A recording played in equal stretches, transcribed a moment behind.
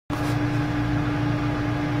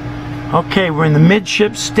Okay, we're in the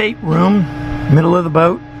midship stateroom, middle of the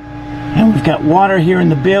boat, and we've got water here in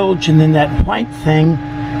the bilge, and then that white thing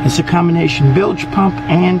is a combination bilge pump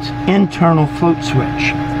and internal float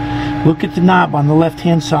switch. Look at the knob on the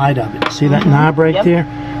left-hand side of it. See that knob right there?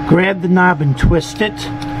 Grab the knob and twist it.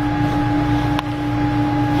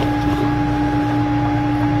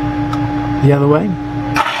 The other way.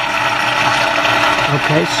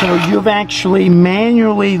 Okay, so you've actually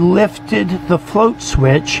manually lifted the float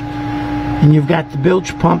switch, and you've got the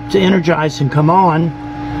bilge pump to energize and come on.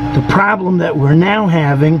 The problem that we're now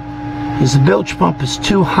having is the bilge pump is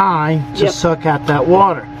too high to suck out that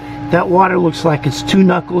water. That water looks like it's 2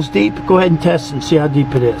 knuckles deep. Go ahead and test it and see how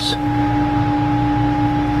deep it is.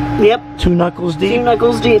 Yep. 2 knuckles deep? 2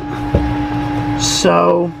 knuckles deep.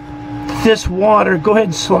 So, this water, go ahead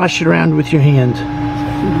and slosh it around with your hand.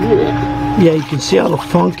 Yeah, you can see all the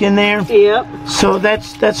funk in there. Yep. So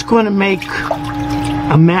that's going to make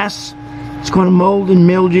a mess. It's going to mold and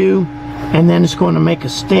mildew, and then it's going to make a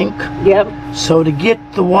stink. Yep. So to get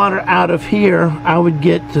the water out of here, I would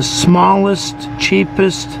get the smallest,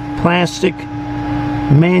 cheapest plastic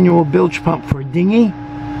manual bilge pump for a dinghy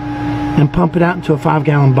and pump it out into a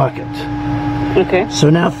 5-gallon bucket. Okay. So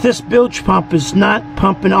now if this bilge pump is not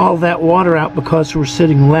pumping all that water out because we're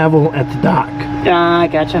sitting level at the dock. I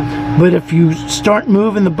gotcha. But if you start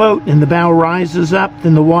moving the boat and the bow rises up,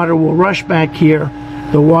 then the water will rush back here.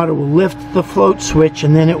 The water will lift the float switch,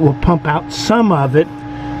 and then it will pump out some of it.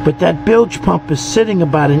 But that bilge pump is sitting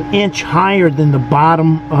about 1 inch higher than the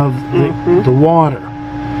bottom of the water.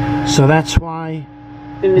 So that's why...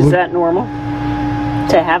 Is that normal?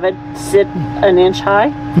 To have it sit 1 inch high?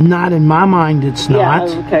 Not in my mind, it's not.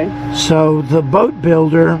 Yeah, okay. So the boat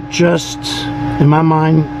builder just, in my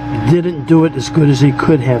mind, didn't do it as good as he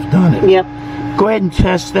could have done it. Yep. Go ahead and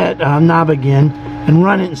test that knob again and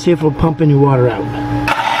run it and see if it'll pump any water out.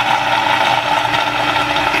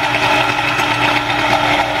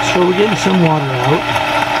 So we're getting some water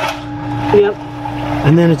out. Yep.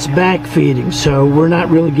 And then it's back feeding, so we're not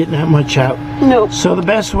really getting that much out. No. So the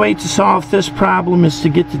best way to solve this problem is to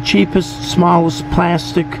get the cheapest, smallest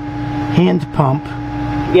plastic hand pump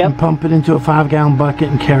and pump it into a 5-gallon bucket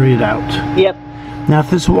and carry it out. Yep. Now if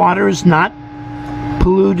this water is not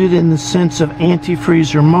polluted in the sense of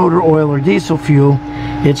antifreeze or motor oil or diesel fuel,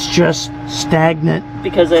 it's just stagnant.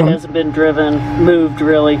 Because it hasn't been moved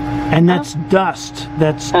really. And that's dust.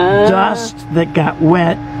 That's dust that got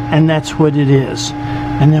wet, and that's what it is.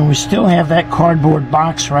 And then we still have that cardboard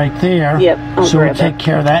box right there. Yep. So we'll take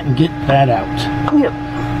care of that and get that out.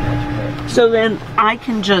 Yep. So then I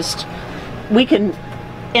can we can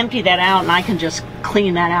empty that out, and I can just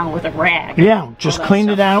clean that out with a rag. Yeah, just clean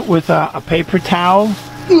it out with a paper towel.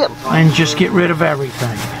 Yep. And just get rid of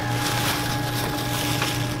everything.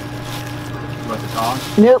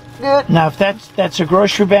 Nope, good. Now if that's a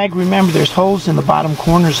grocery bag, remember there's holes in the bottom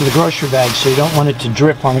corners of the grocery bag, so you don't want it to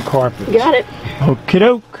drip on the carpet. Got it. Okie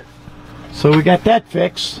doke. So we got that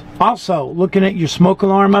fixed. Also, looking at your smoke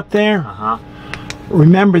alarm up there,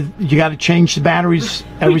 remember you got to change the batteries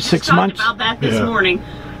every 6 months. We talked about that this morning.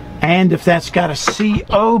 And if that's got a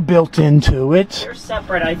CO built into it. They're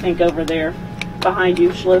separate, I think, over there. Behind you,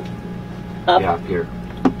 Schliff. Up. Yeah, up here.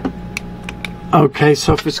 Okay,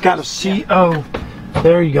 so if it's got a CO,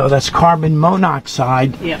 there you go, that's carbon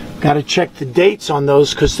monoxide. Yep. Got to check the dates on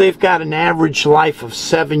those because they've got an average life of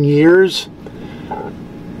 7 years.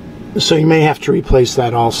 So you may have to replace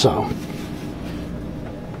that also.